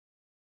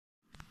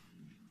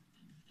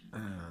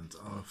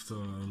Alright, after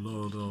a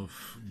lot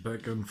of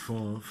back and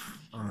forth,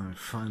 I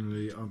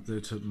finally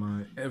updated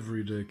my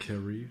everyday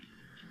carry.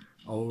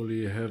 I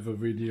only have a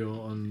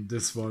video on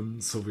this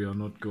one, so we are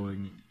not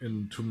going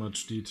in too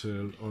much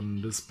detail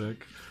on this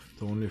back.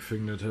 The only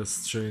thing that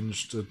has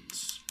changed, it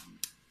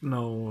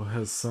now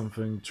has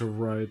something to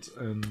write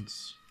and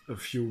a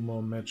few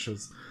more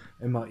matches,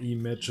 MRE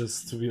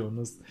matches to be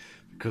honest,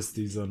 because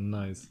these are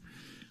nice.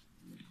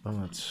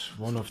 But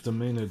one of the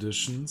main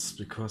additions,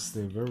 because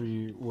they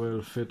very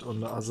well fit on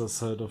the other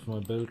side of my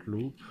belt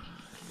loop,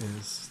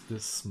 is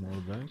this small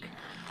bag.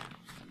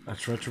 I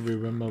try to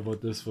remember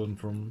what this one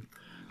from...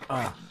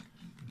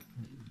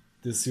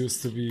 This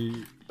used to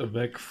be a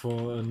bag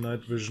for a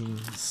night vision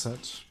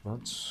set,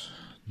 but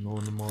no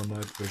more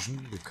night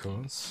vision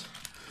because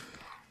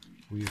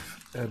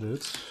we've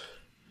added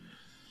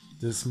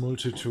this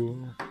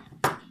multi-tool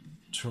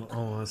to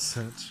our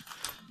set,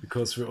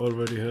 because we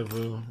already have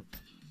a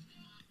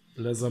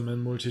Leatherman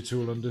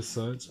multi-tool on this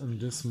side, and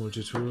this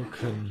multi-tool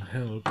can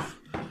help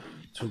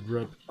to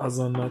grab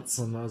other nuts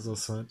on the other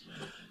side.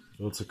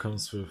 It also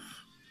comes with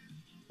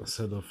a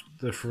set of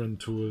different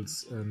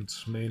tools and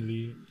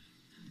mainly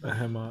a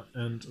hammer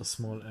and a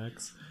small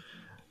axe.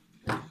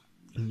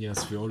 And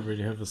yes, we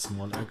already have a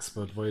small axe,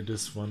 but why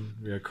this one?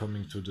 We are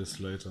coming to this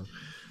later,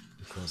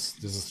 because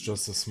this is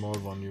just a small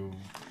one. You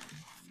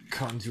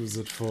can't use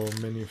it for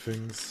many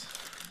things.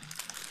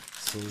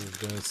 So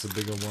there's a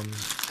bigger one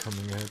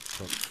coming ahead,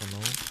 but for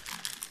now,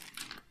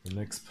 the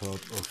next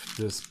part of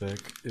this bag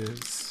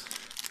is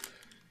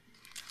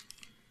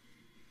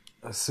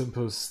a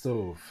simple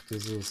stove.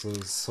 This is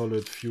a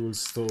solid fuel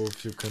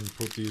stove. You can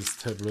put these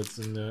tablets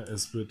in there,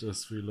 as bit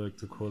as we like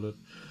to call it.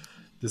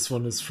 This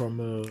one is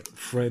from a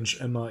French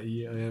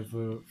MRE. I have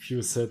a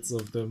few sets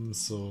of them,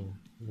 so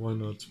why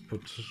not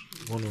put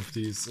one of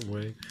these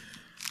away.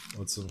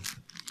 Also,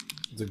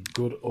 the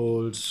good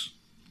old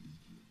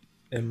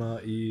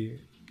MRE,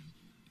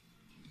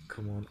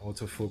 come on,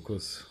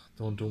 autofocus,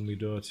 don't do me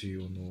dirty,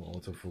 you know,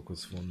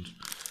 autofocus won't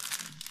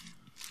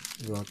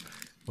work,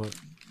 but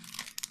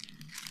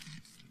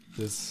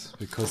this,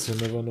 because you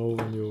never know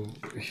when you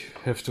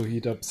have to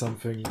heat up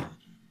something.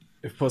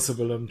 If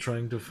possible, I'm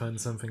trying to find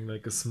something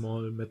like a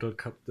small metal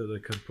cup that I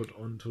can put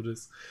onto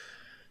this,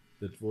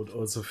 that would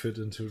also fit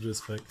into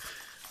this bag,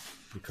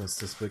 because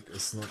this bag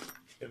is not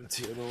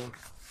empty at all.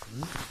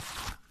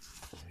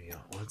 We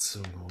are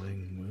also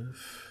going with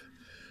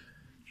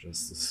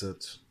just a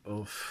set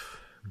of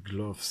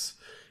gloves,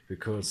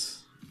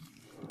 because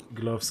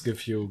gloves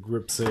give you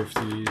grip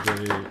safety.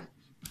 They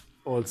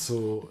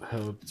also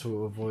help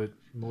to avoid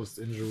most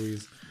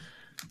injuries,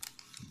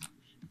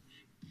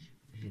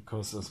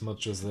 because as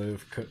much as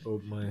I've cut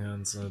out my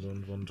hands, I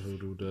don't want to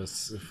do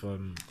this if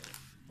I'm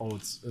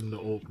out in the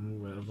open,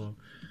 wherever.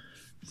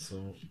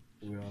 So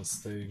we are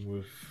staying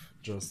with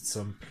just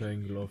some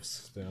plain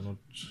gloves. They are not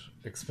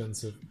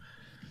expensive.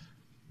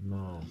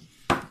 Now,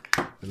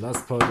 the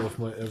last part of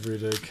my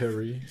everyday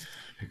carry,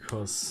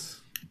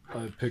 because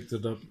I picked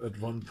it up at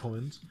one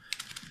point.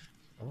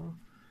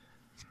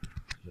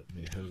 Let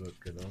me have it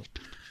get out.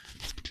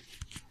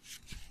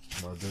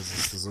 Now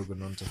this is the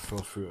sogenannte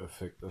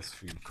Vorführeffekt, as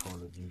we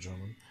call it in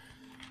German.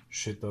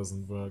 Shit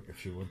doesn't work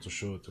if you want to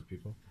show it to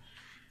people.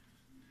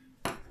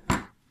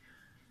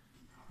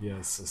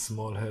 Yes, a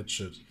small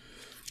hatchet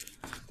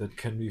that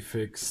can be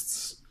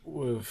fixed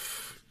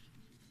with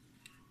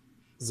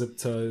zip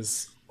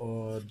ties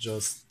or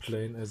just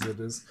plain as it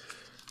is,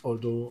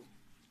 although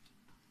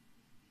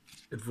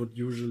it would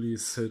usually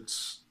sit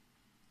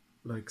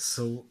like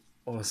so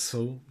or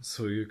so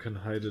you can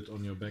hide it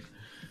on your back.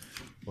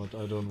 But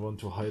I don't want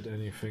to hide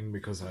anything,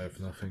 because I have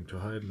nothing to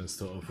hide,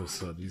 Mr.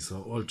 Officer. These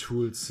are all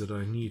tools that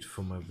I need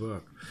for my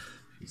work,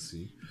 you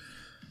see.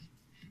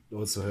 It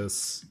also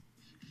has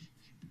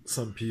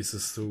some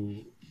pieces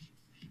to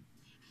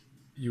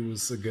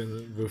use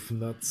again with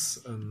nuts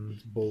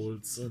and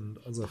bolts and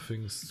other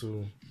things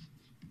to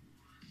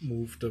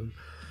move them,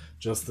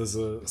 just as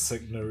a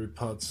secondary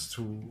part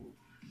to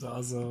the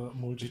other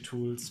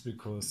multi-tools,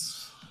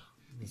 because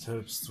it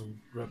helps to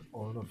grab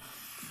all the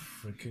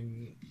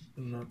freaking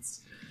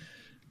nuts.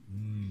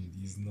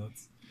 These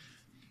nuts.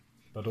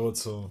 But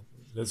also,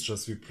 let's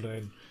just be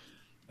plain,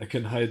 I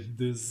can hide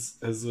this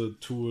as a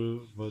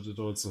tool, but it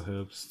also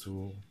helps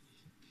to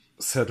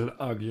settle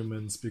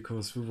arguments,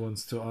 because who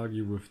wants to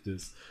argue with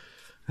this?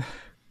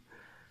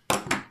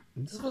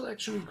 This was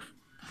actually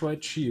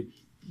quite cheap.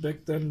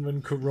 Back then,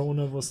 when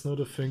Corona was not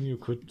a thing, you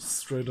could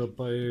straight up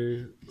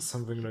buy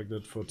something like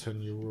that for 10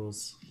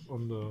 euros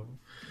on the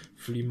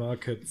flea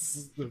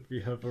markets that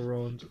we have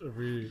around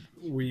every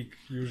week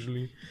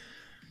usually.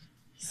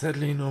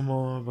 Sadly no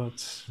more,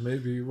 but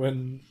maybe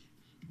when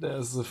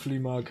there's a flea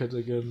market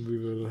again, we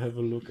will have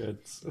a look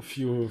at a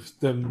few of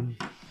them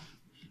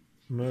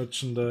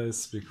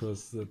merchandise,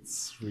 because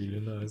that's really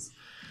nice.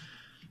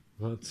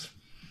 But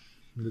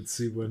let's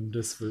see when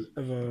this will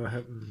ever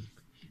happen.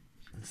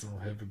 So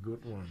have a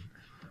good one.